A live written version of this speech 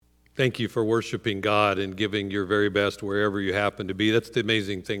Thank you for worshiping God and giving your very best wherever you happen to be. That's the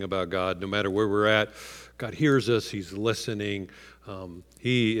amazing thing about God. No matter where we're at, God hears us. He's listening.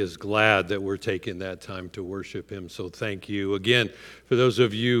 He is glad that we're taking that time to worship Him. So thank you. Again, for those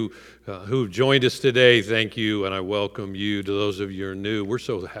of you who've joined us today, thank you, and I welcome you. To those of you who are new, we're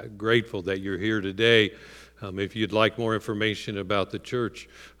so grateful that you're here today. If you'd like more information about the church,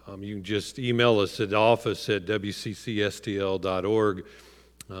 you can just email us at office@wccstl.org.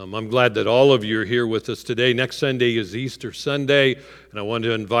 I'm glad that all of you are here with us today. Next Sunday is Easter Sunday, and I want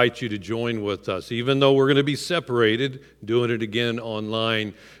to invite you to join with us. Even though we're going to be separated, doing it again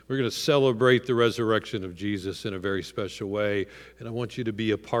online, we're going to celebrate the resurrection of Jesus in a very special way, and I want you to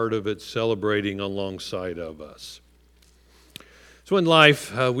be a part of it, celebrating alongside of us. So in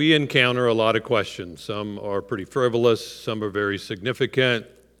life, we encounter a lot of questions. Some are pretty frivolous, some are very significant,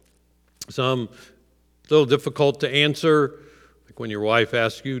 some a little difficult to answer. Like when your wife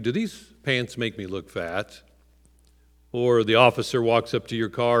asks you, do these pants make me look fat? Or the officer walks up to your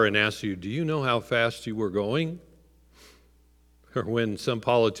car and asks you, do you know how fast you were going? Or when some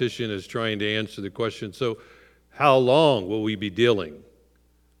politician is trying to answer the question, so how long will we be dealing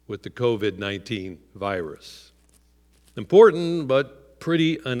with the COVID-19 virus? Important, but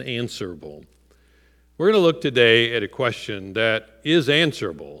pretty unanswerable. We're going to look today at a question that is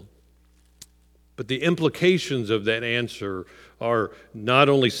answerable, but the implications of that answer are not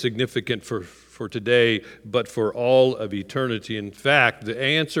only significant for today, but for all of eternity. In fact, the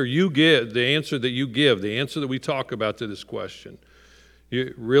answer that we talk about to this question,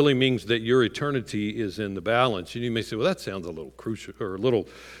 it really means that your eternity is in the balance. And you may say, well, that sounds a little crucial or a little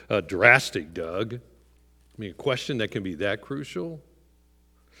drastic, Doug. I mean, a question that can be that crucial?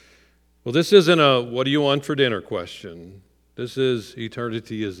 Well, this isn't a what do you want for dinner question. This is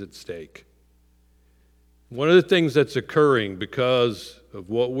eternity is at stake. One of the things that's occurring because of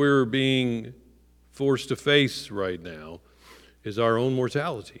what we're being forced to face right now is our own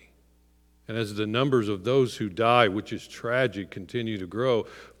mortality. And as the numbers of those who die, which is tragic, continue to grow,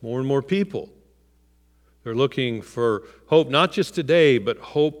 more and more people, they're looking for hope, not just today, but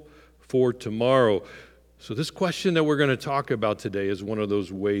hope for tomorrow. So this question that we're going to talk about today is one of those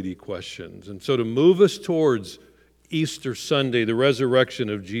weighty questions. And so to move us towards Easter Sunday, the resurrection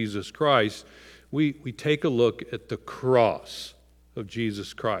of Jesus Christ, we take a look at the cross of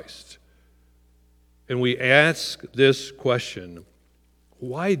Jesus Christ. And we ask this question,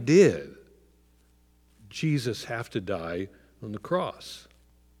 why did Jesus have to die on the cross?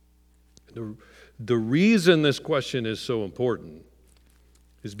 The reason this question is so important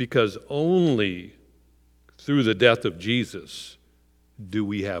is because only through the death of Jesus do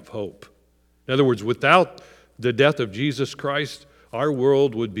we have hope. In other words, without the death of Jesus Christ, our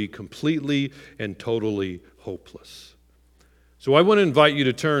world would be completely and totally hopeless. So I want to invite you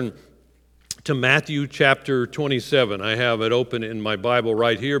to turn to Matthew chapter 27. I have it open in my Bible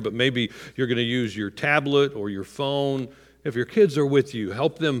right here, but maybe you're going to use your tablet or your phone. If your kids are with you,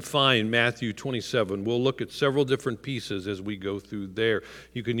 help them find Matthew 27. We'll look at several different pieces as we go through there.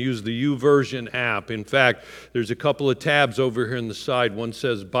 You can use the YouVersion app. In fact, there's a couple of tabs over here on the side. One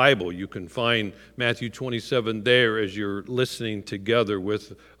says Bible. You can find Matthew 27 there as you're listening together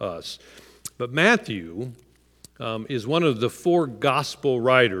with us. But Matthew is one of the four gospel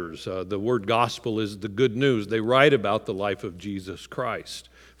writers. The word gospel is the good news. They write about the life of Jesus Christ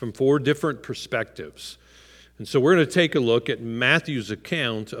from four different perspectives. And so we're going to take a look at Matthew's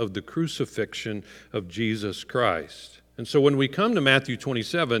account of the crucifixion of Jesus Christ. And so when we come to Matthew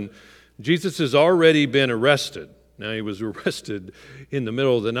 27, Jesus has already been arrested. Now, he was arrested in the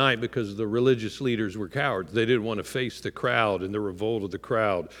middle of the night because the religious leaders were cowards. They didn't want to face the crowd and the revolt of the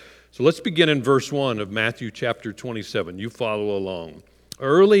crowd. So let's begin in verse 1 of Matthew chapter 27. You follow along.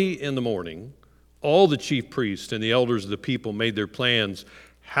 Early in the morning, all the chief priests and the elders of the people made their plans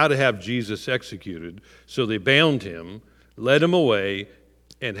how to have Jesus executed. So they bound him, led him away,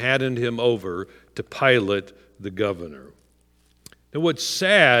 and handed him over to Pilate, the governor. Now what's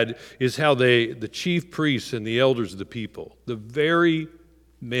sad is how the chief priests and the elders of the people, the very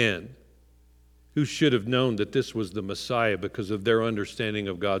men who should have known that this was the Messiah because of their understanding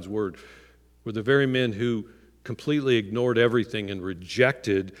of God's word, were the very men who completely ignored everything and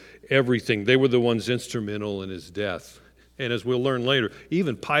rejected everything. They were the ones instrumental in his death. And as we'll learn later,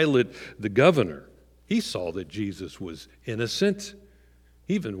 even Pilate, the governor, he saw that Jesus was innocent.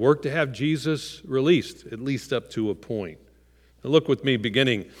 He even worked to have Jesus released, at least up to a point. Now look with me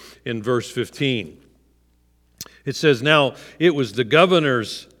beginning in verse 15. It says, now it was the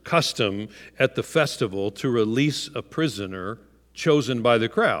governor's custom at the festival to release a prisoner chosen by the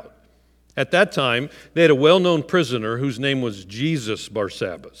crowd. At that time, they had a well-known prisoner whose name was Jesus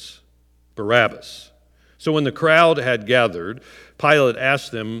Barsabbas. Barabbas. So when the crowd had gathered, Pilate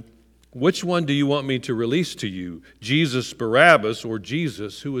asked them, "Which one do you want me to release to you, Jesus Barabbas or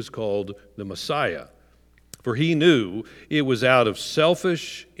Jesus who is called the Messiah?" For he knew it was out of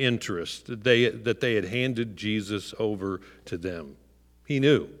selfish interest that they had handed Jesus over to them. He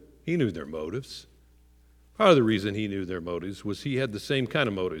knew their motives. Part of the reason he knew their motives was he had the same kind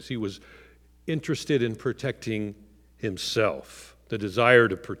of motives. He was interested in protecting himself, the desire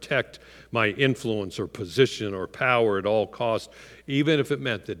to protect my influence or position or power at all costs, even if it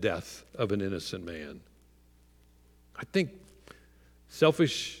meant the death of an innocent man. I think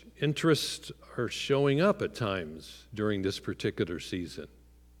selfish interests are showing up at times during this particular season.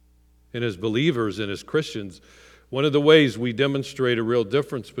 And as believers and as Christians, one of the ways we demonstrate a real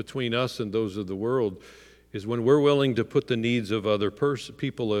difference between us and those of the world is when we're willing to put the needs of other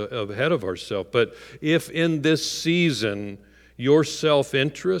people ahead of ourselves. But if in this season your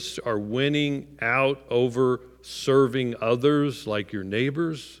self-interests are winning out over serving others like your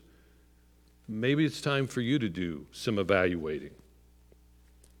neighbors, maybe it's time for you to do some evaluating.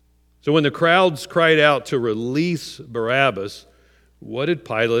 So when the crowds cried out to release Barabbas, what did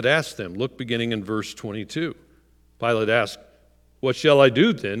Pilate ask them? Look, beginning in verse 22. Pilate asked, "What shall I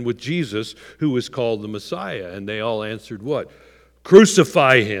do then with Jesus who is called the Messiah?" And they all answered what?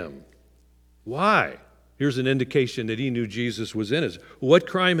 "Crucify him." Why? Here's an indication that he knew Jesus was innocent. What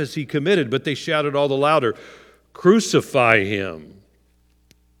crime has he committed? But they shouted all the louder, "Crucify him."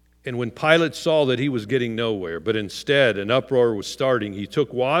 And when Pilate saw that he was getting nowhere, but instead an uproar was starting, he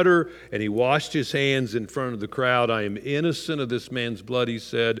took water and he washed his hands in front of the crowd. "I am innocent of this man's blood," he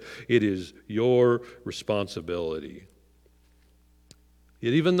said. "It is your responsibility."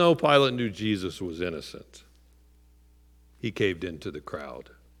 Yet even though Pilate knew Jesus was innocent, he caved into the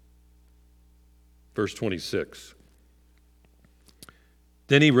crowd. Verse 26.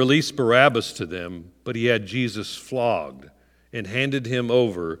 Then he released Barabbas to them, but he had Jesus flogged and handed him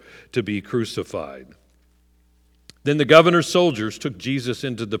over to be crucified. Then the governor's soldiers took Jesus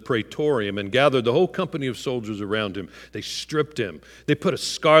into the praetorium and gathered the whole company of soldiers around him. They stripped him. They put a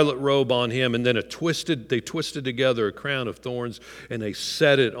scarlet robe on him, and then they twisted together a crown of thorns, and they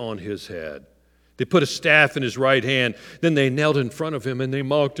set it on his head. They put a staff in his right hand. Then they knelt in front of him, and they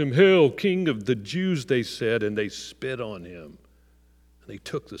mocked him. "Hail, King of the Jews," they said, and they spit on him. And they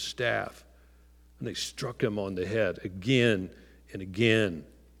took the staff, and they struck him on the head again and again.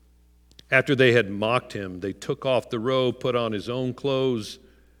 After they had mocked him, they took off the robe, put on his own clothes,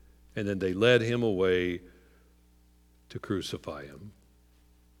 and then they led him away to crucify him.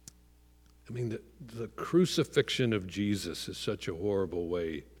 I mean, the crucifixion of Jesus is such a horrible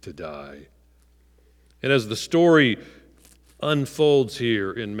way to die. And as the story unfolds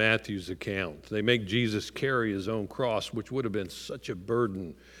here in Matthew's account, they make Jesus carry his own cross, which would have been such a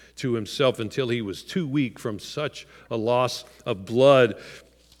burden to himself until he was too weak from such a loss of blood.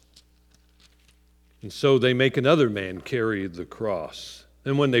 And so they make another man carry the cross.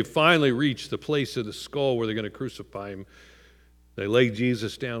 And when they finally reach the place of the skull where they're going to crucify him, they lay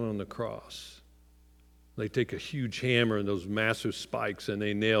Jesus down on the cross. They take a huge hammer and those massive spikes, and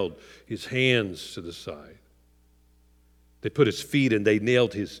they nailed his hands to the side. They put his feet, and they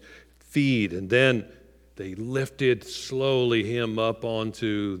nailed his feet, and then they lifted slowly him up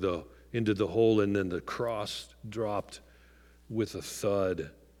into the hole, and then the cross dropped with a thud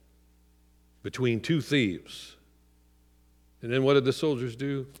between two thieves. And then what did the soldiers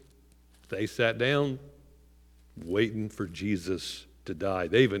do? They sat down, waiting for Jesus to die.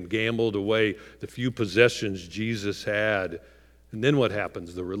 They even gambled away the few possessions Jesus had. And then what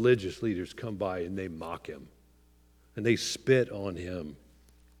happens? The religious leaders come by and they mock him, and they spit on him.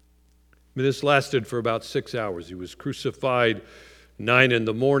 I mean, this lasted for about 6 hours. He was crucified 9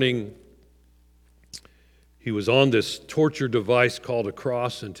 a.m. He was on this torture device called a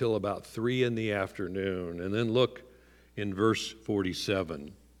cross until about 3 p.m. And then look in verse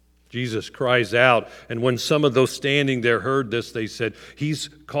 47. Jesus cries out, and when some of those standing there heard this, they said, "He's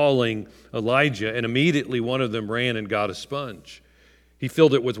calling Elijah." And immediately one of them ran and got a sponge. He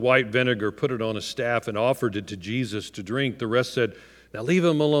filled it with white vinegar, put it on a staff, and offered it to Jesus to drink. The rest said, "Now leave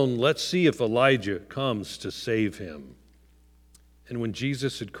him alone. Let's see if Elijah comes to save him." And when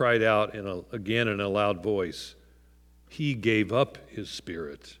Jesus had cried out again in a loud voice, he gave up his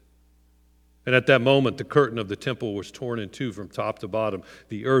spirit. And at that moment, the curtain of the temple was torn in two from top to bottom.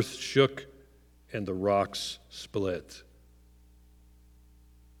 The earth shook and the rocks split.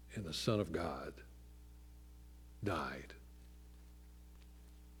 And the Son of God died.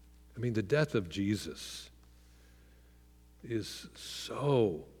 I mean, the death of Jesus is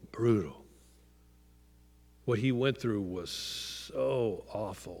so brutal. What he went through was so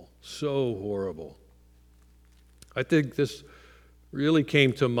awful, so horrible. I think this really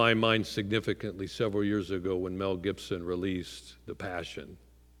came to my mind significantly several years ago when Mel Gibson released The Passion.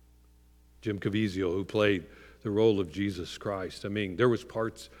 Jim Caviezel, who played the role of Jesus Christ. I mean, there was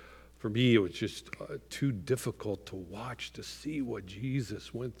parts, for me, it was just too difficult to watch, to see what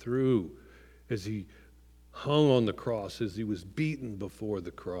Jesus went through as he hung on the cross, as he was beaten before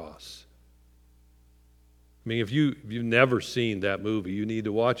the cross. I mean, if you've never seen that movie, you need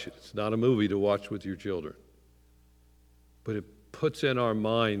to watch it. It's not a movie to watch with your children. But it puts in our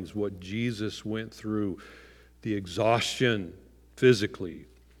minds what Jesus went through, the exhaustion physically,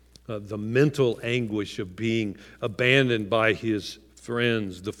 the mental anguish of being abandoned by his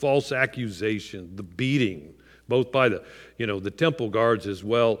friends, the false accusation, the beating, both by the temple guards as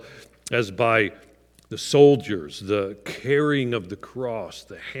well as by the soldiers, the carrying of the cross,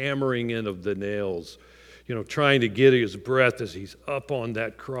 the hammering in of the nails, trying to get his breath as he's up on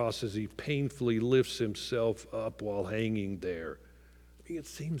that cross, as he painfully lifts himself up while hanging there. I mean, it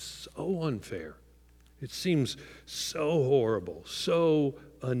seems so unfair. It seems so horrible, so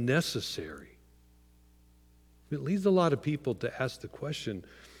unnecessary. It leads a lot of people to ask the question,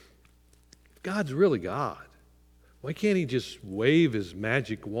 if God's really God, why can't he just wave his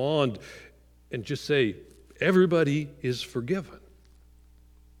magic wand and just say, everybody is forgiven?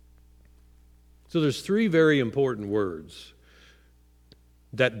 So there's three very important words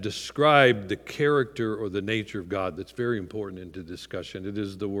that describe the character or the nature of God that's very important in the discussion. It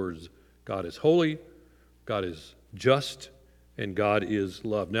is the words, God is holy, God is just, and God is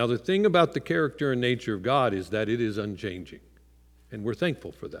love. Now, the thing about the character and nature of God is that it is unchanging, and we're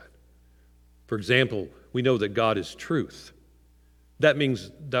thankful for that. For example, we know that God is truth. That means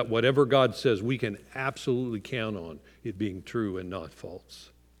that whatever God says, we can absolutely count on it being true and not false.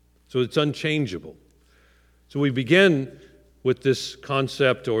 So it's unchangeable. So we begin with this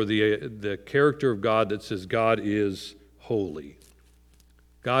concept or the character of God that says God is holy.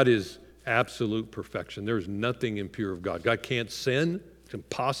 God is absolute perfection. There's nothing impure of God. God can't sin. It's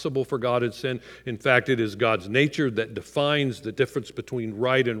impossible for God to sin. In fact, it is God's nature that defines the difference between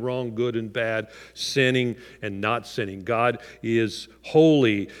right and wrong, good and bad, sinning and not sinning. God is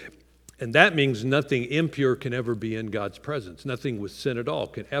holy. And that means nothing impure can ever be in God's presence. Nothing with sin at all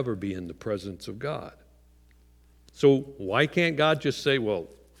can ever be in the presence of God. So why can't God just say, well,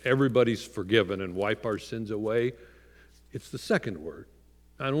 everybody's forgiven and wipe our sins away? It's the second word.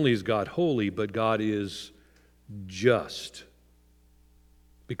 Not only is God holy, but God is just.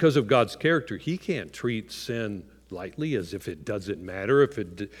 Because of God's character, he can't treat sin lightly as if it doesn't matter, if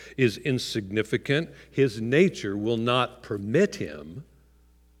it is insignificant. His nature will not permit him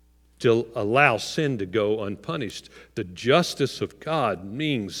to allow sin to go unpunished. The justice of God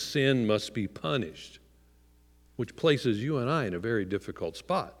means sin must be punished, which places you and I in a very difficult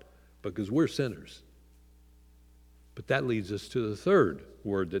spot because we're sinners. But that leads us to the third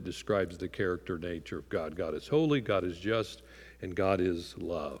word that describes the character and nature of God. God is holy, God is just, and God is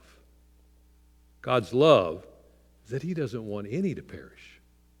love. God's love is that he doesn't want any to perish,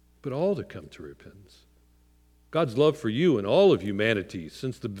 but all to come to repentance. God's love for you and all of humanity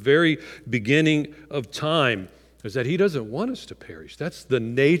since the very beginning of time is that he doesn't want us to perish. That's the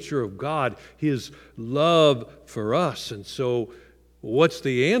nature of God, his love for us. And so what's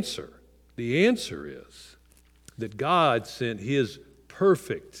the answer? The answer is that God sent his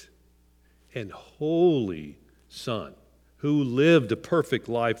perfect and holy Son who lived a perfect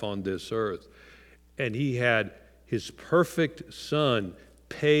life on this earth. And he had his perfect Son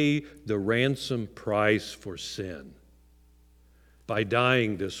pay the ransom price for sin by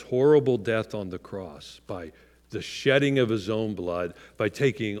dying this horrible death on the cross, by the shedding of his own blood, by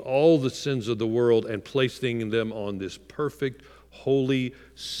taking all the sins of the world and placing them on this perfect, holy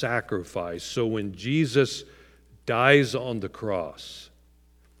sacrifice. So when Jesus dies on the cross,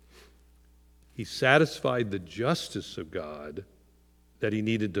 he satisfied the justice of God that he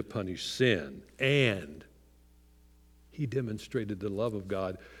needed to punish sin, and he demonstrated the love of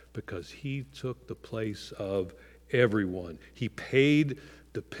God because he took the place of everyone. He paid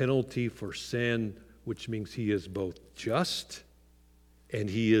the penalty for sin, which means he is both just and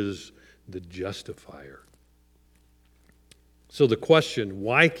he is the justifier. So the question,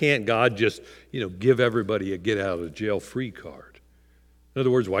 why can't God just, give everybody a get out of jail free card? In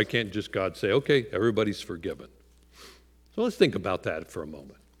other words, why can't just God say, okay, everybody's forgiven? So let's think about that for a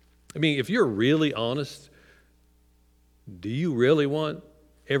moment. I mean, if you're really honest, do you really want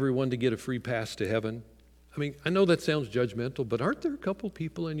everyone to get a free pass to heaven? I mean, I know that sounds judgmental, but aren't there a couple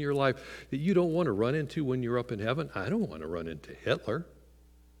people in your life that you don't want to run into when you're up in heaven? I don't want to run into Hitler.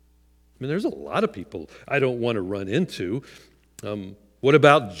 I mean, there's a lot of people I don't want to run into. What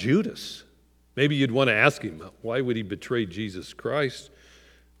about Judas? Maybe you'd want to ask him, why would he betray Jesus Christ?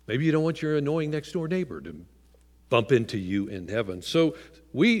 Maybe you don't want your annoying next-door neighbor to bump into you in heaven. So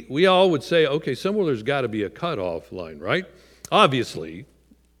we all would say, okay, somewhere there's got to be a cutoff line, right? Obviously,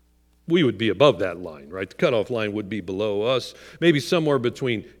 we would be above that line, right? The cutoff line would be below us, maybe somewhere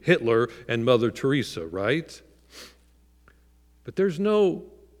between Hitler and Mother Teresa, right? But there's no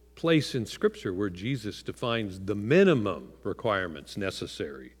place in Scripture where Jesus defines the minimum requirements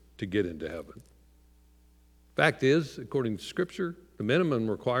necessary to get into heaven. Fact is, according to Scripture, the minimum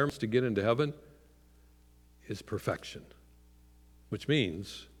requirements to get into heaven is perfection, which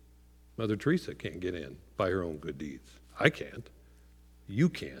means Mother Teresa can't get in by her own good deeds. I can't. You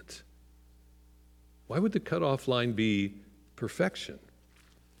can't. Why would the cutoff line be perfection?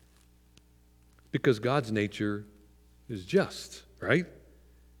 Because God's nature is just, right?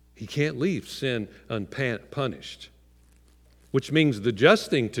 He can't leave sin unpunished, which means the just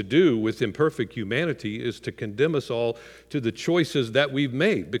thing to do with imperfect humanity is to condemn us all to the choices that we've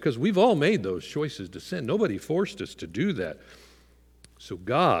made, because we've all made those choices to sin. Nobody forced us to do that. So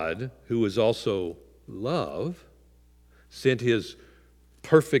God, who is also love, sent his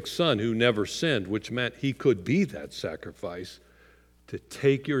perfect Son who never sinned, which meant he could be that sacrifice, to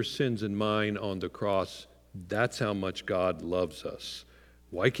take your sins and mine on the cross. That's how much God loves us.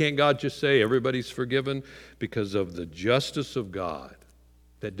 Why can't God just say everybody's forgiven? Because of the justice of God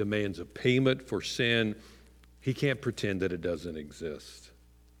that demands a payment for sin. He can't pretend that it doesn't exist.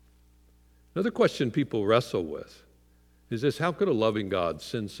 Another question people wrestle with is this: how could a loving God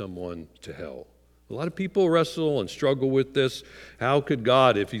send someone to hell? A lot of people wrestle and struggle with this. How could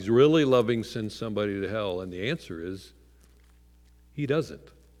God, if he's really loving, send somebody to hell? And the answer is, he doesn't.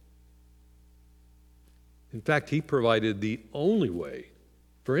 In fact, he provided the only way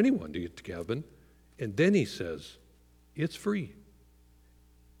for anyone to get to heaven. And then he says, it's free.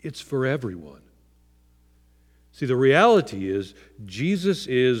 It's for everyone. See, the reality is, Jesus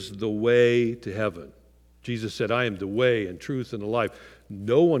is the way to heaven. Jesus said, I am the way and truth and the life.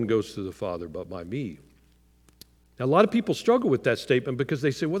 No one goes to the Father but by me. Now, a lot of people struggle with that statement because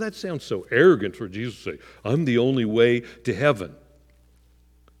they say, well, that sounds so arrogant for Jesus to say, I'm the only way to heaven.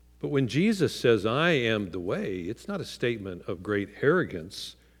 But when Jesus says, I am the way, it's not a statement of great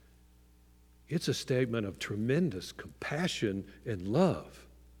arrogance. It's a statement of tremendous compassion and love.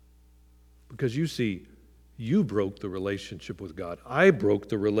 Because you see, you broke the relationship with God. I broke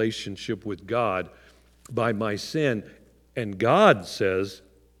the relationship with God by my sin. And God says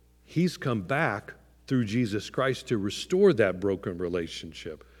he's come back through Jesus Christ to restore that broken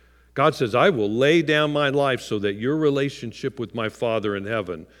relationship. God says, I will lay down my life so that your relationship with my Father in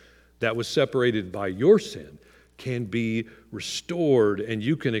heaven that was separated by your sin can be restored, and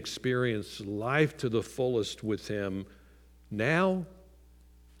you can experience life to the fullest with him now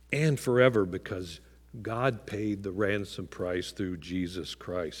and forever, because God paid the ransom price through Jesus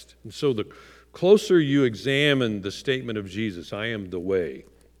Christ. And so the closer you examine the statement of Jesus, I am the way,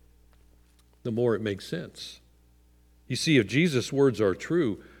 the more it makes sense. You see, if Jesus' words are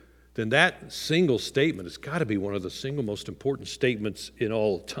true, then that single statement has got to be one of the single most important statements in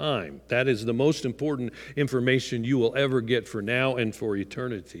all time. That is the most important information you will ever get for now and for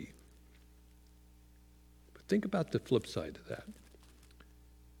eternity. But think about the flip side of that.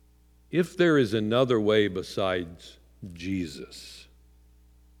 If there is another way besides Jesus,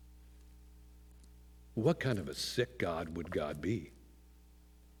 what kind of a sick God would God be?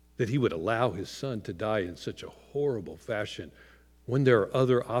 That he would allow his Son to die in such a horrible fashion when there are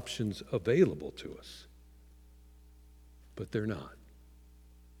other options available to us. But they're not.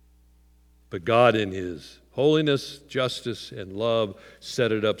 But God, in his holiness, justice, and love,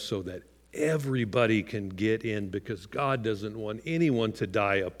 set it up so that everybody can get in, because God doesn't want anyone to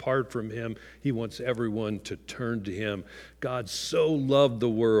die apart from him. He wants everyone to turn to him. God so loved the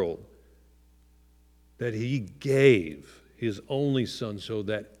world that he gave his only Son so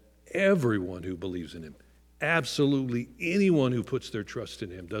that everyone who believes in him, absolutely anyone who puts their trust in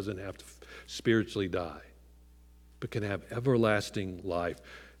him, doesn't have to spiritually die, but can have everlasting life.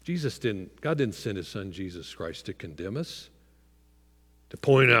 God didn't send his Son Jesus Christ to condemn us, to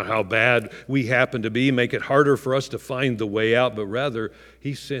point out how bad we happen to be, make it harder for us to find the way out, but rather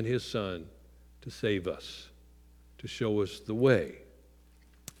he sent his Son to save us, to show us the way,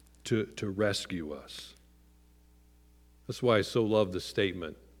 to rescue us. That's why I so love the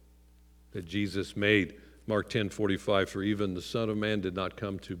statement that Jesus made, Mark 10:45, for even the Son of Man did not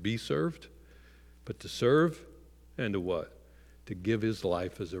come to be served, but to serve, and to what? To give his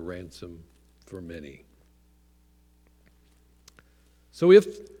life as a ransom for many. So if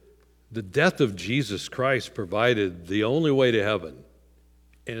The death of Jesus Christ provided the only way to heaven.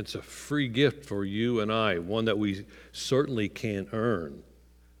 And it's a free gift for you and I, one that we certainly can't earn.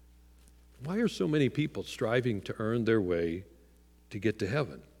 Why are so many people striving to earn their way to get to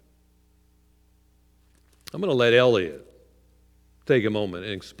heaven? I'm going to let Elliot take a moment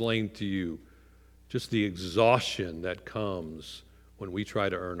and explain to you just the exhaustion that comes when we try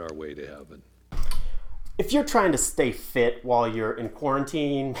to earn our way to heaven. If you're trying to stay fit while you're in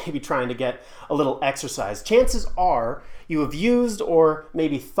quarantine, maybe trying to get a little exercise, chances are you have used or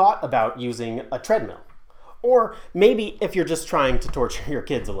maybe thought about using a treadmill. Or maybe if you're just trying to torture your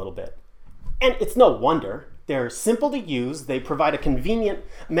kids a little bit. And it's no wonder. They're simple to use, they provide a convenient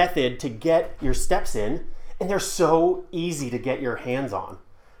method to get your steps in, and they're so easy to get your hands on.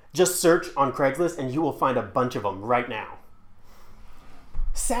 Just search on Craigslist and you will find a bunch of them right now.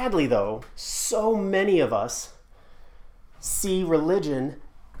 Sadly though, so many of us see religion,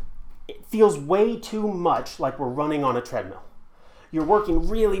 it feels way too much like we're running on a treadmill. You're working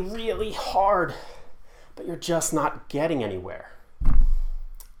really, really hard, but you're just not getting anywhere.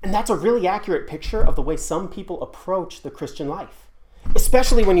 And that's a really accurate picture of the way some people approach the Christian life,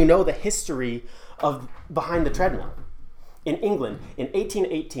 especially when you know the history of behind the treadmill. In England, in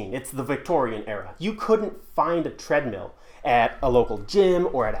 1818, it's the Victorian era, you couldn't find a treadmill at a local gym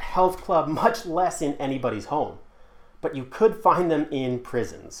or at a health club, much less in anybody's home. But you could find them in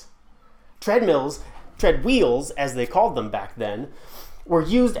prisons. Treadmills, treadwheels as they called them back then, were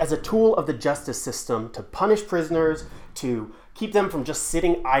used as a tool of the justice system to punish prisoners, to keep them from just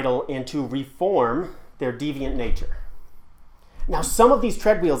sitting idle, and to reform their deviant nature. Now, some of these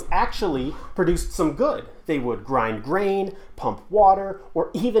treadwheels actually produced some good. They would grind grain, pump water,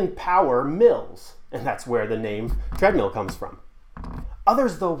 or even power mills. And that's where the name treadmill comes from.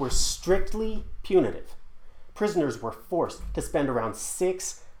 Others, though, were strictly punitive. Prisoners were forced to spend around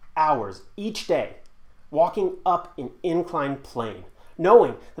 6 hours each day walking up an inclined plane,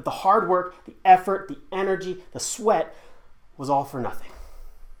 knowing that the hard work, the effort, the energy, the sweat was all for nothing.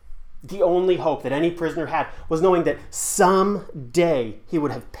 The only hope that any prisoner had was knowing that someday he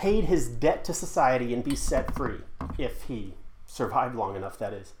would have paid his debt to society and be set free, if he survived long enough,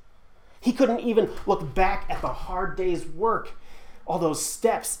 that is. He couldn't even look back at the hard day's work, all those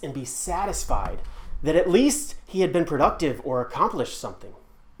steps, and be satisfied that at least he had been productive or accomplished something.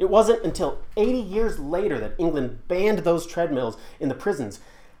 It wasn't until 80 years later that England banned those treadmills in the prisons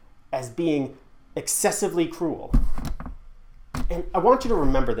as being excessively cruel. And I want you to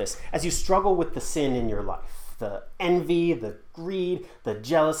remember this as you struggle with the sin in your life. The envy, the greed, the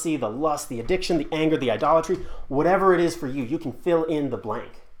jealousy, the lust, the addiction, the anger, the idolatry, whatever it is for you, you can fill in the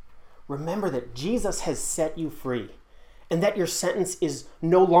blank. Remember that Jesus has set you free and that your sentence is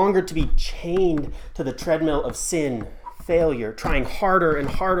no longer to be chained to the treadmill of sin, failure, trying harder and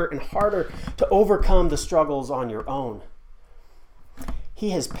harder and harder to overcome the struggles on your own.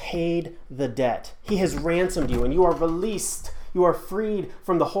 He has paid the debt. He has ransomed you, and you are released. You are freed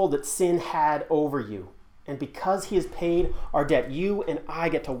from the hold that sin had over you. And because he has paid our debt, you and I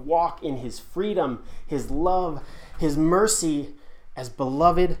get to walk in his freedom, his love, his mercy as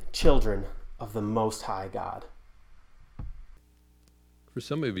beloved children of the Most High God. For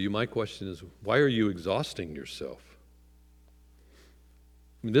some of you, my question is, why are you exhausting yourself?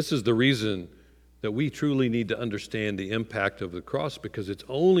 I mean, this is the reason that we truly need to understand the impact of the cross, because it's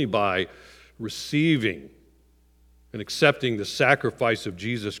only by receiving and accepting the sacrifice of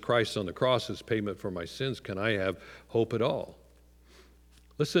Jesus Christ on the cross as payment for my sins can I have hope at all.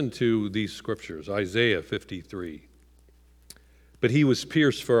 Listen to these scriptures, Isaiah 53. But he was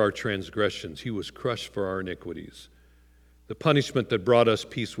pierced for our transgressions, he was crushed for our iniquities. The punishment that brought us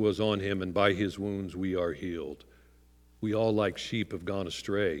peace was on him, and by his wounds we are healed. We all like sheep have gone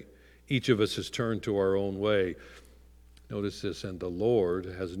astray. Each of us has turned to our own way. Notice this, and the Lord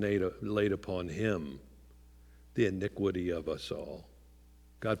has laid upon him the iniquity of us all.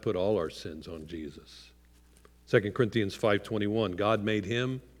 God put all our sins on Jesus. 2 Corinthians 5:21, God made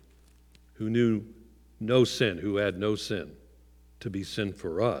him who knew no sin, who had no sin, to be sin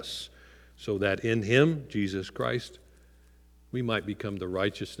for us, so that in him, Jesus Christ, we might become the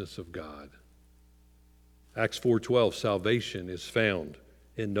righteousness of God. Acts 4:12, salvation is found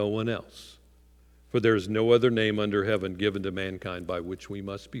in no one else, for there is no other name under heaven given to mankind by which we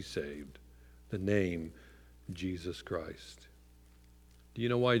must be saved, the name Jesus Christ. Do you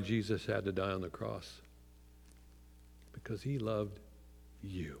know why Jesus had to die on the cross? Because he loved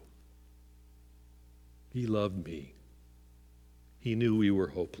you. He loved me. He knew we were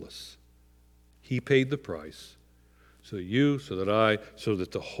hopeless. He paid the price so you, so that I, so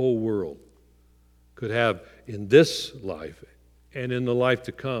that the whole world could have in this life and in the life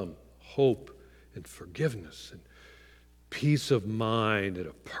to come hope and forgiveness and peace of mind and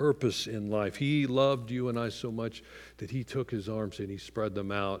a purpose in life. He loved you and I so much that he took his arms and he spread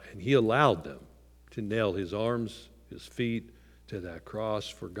them out, and he allowed them to nail his arms, his feet to that cross.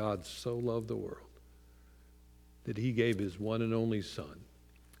 For God so loved the world that he gave his one and only Son,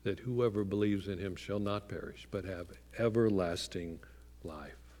 that whoever believes in him shall not perish but have everlasting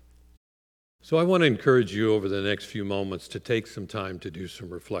life. So I want to encourage you over the next few moments to take some time to do some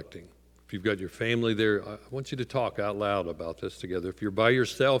reflecting. If you've got your family there, I want you to talk out loud about this together. If you're by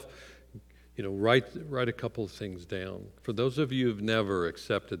yourself, write a couple of things down. For those of you who've never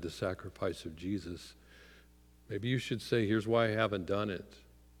accepted the sacrifice of Jesus, maybe you should say, here's why I haven't done it.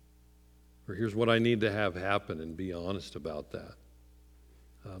 Or here's what I need to have happen, and be honest about that.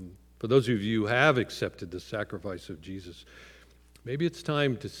 For those of you who have accepted the sacrifice of Jesus, maybe it's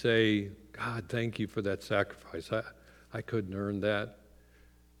time to say, God, thank you for that sacrifice. I couldn't earn that.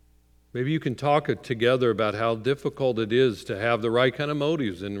 Maybe you can talk together about how difficult it is to have the right kind of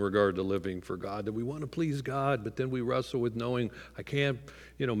motives in regard to living for God, that we want to please God, but then we wrestle with knowing I can't,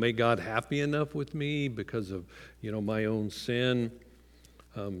 make God happy enough with me because of, my own sin.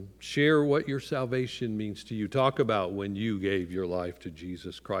 Share what your salvation means to you. Talk about when you gave your life to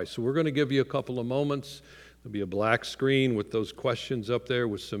Jesus Christ. So we're going to give you a couple of moments. There'll be a black screen with those questions up there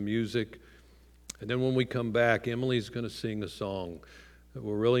with some music. And then when we come back, Emily's going to sing a song that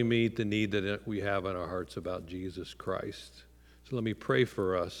will really meet the need that we have in our hearts about Jesus Christ. So let me pray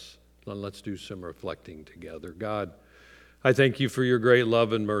for us, and let's do some reflecting together. God, I thank you for your great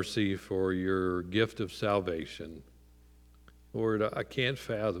love and mercy, for your gift of salvation. Lord, I can't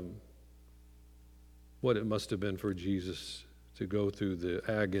fathom what it must have been for Jesus to go through the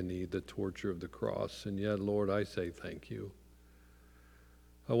agony, the torture of the cross. And yet, Lord, I say thank you.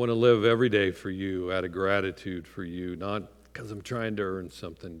 I want to live every day for you, out of gratitude for you, not because I'm trying to earn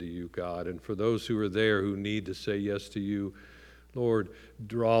something to you, God. And for those who are there who need to say yes to you, Lord,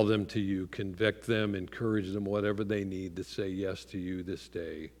 draw them to you, convict them, encourage them, whatever they need to say yes to you this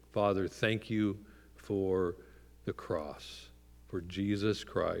day. Father, thank you for the cross, for Jesus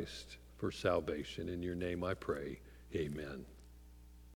Christ, for salvation. In your name I pray, amen.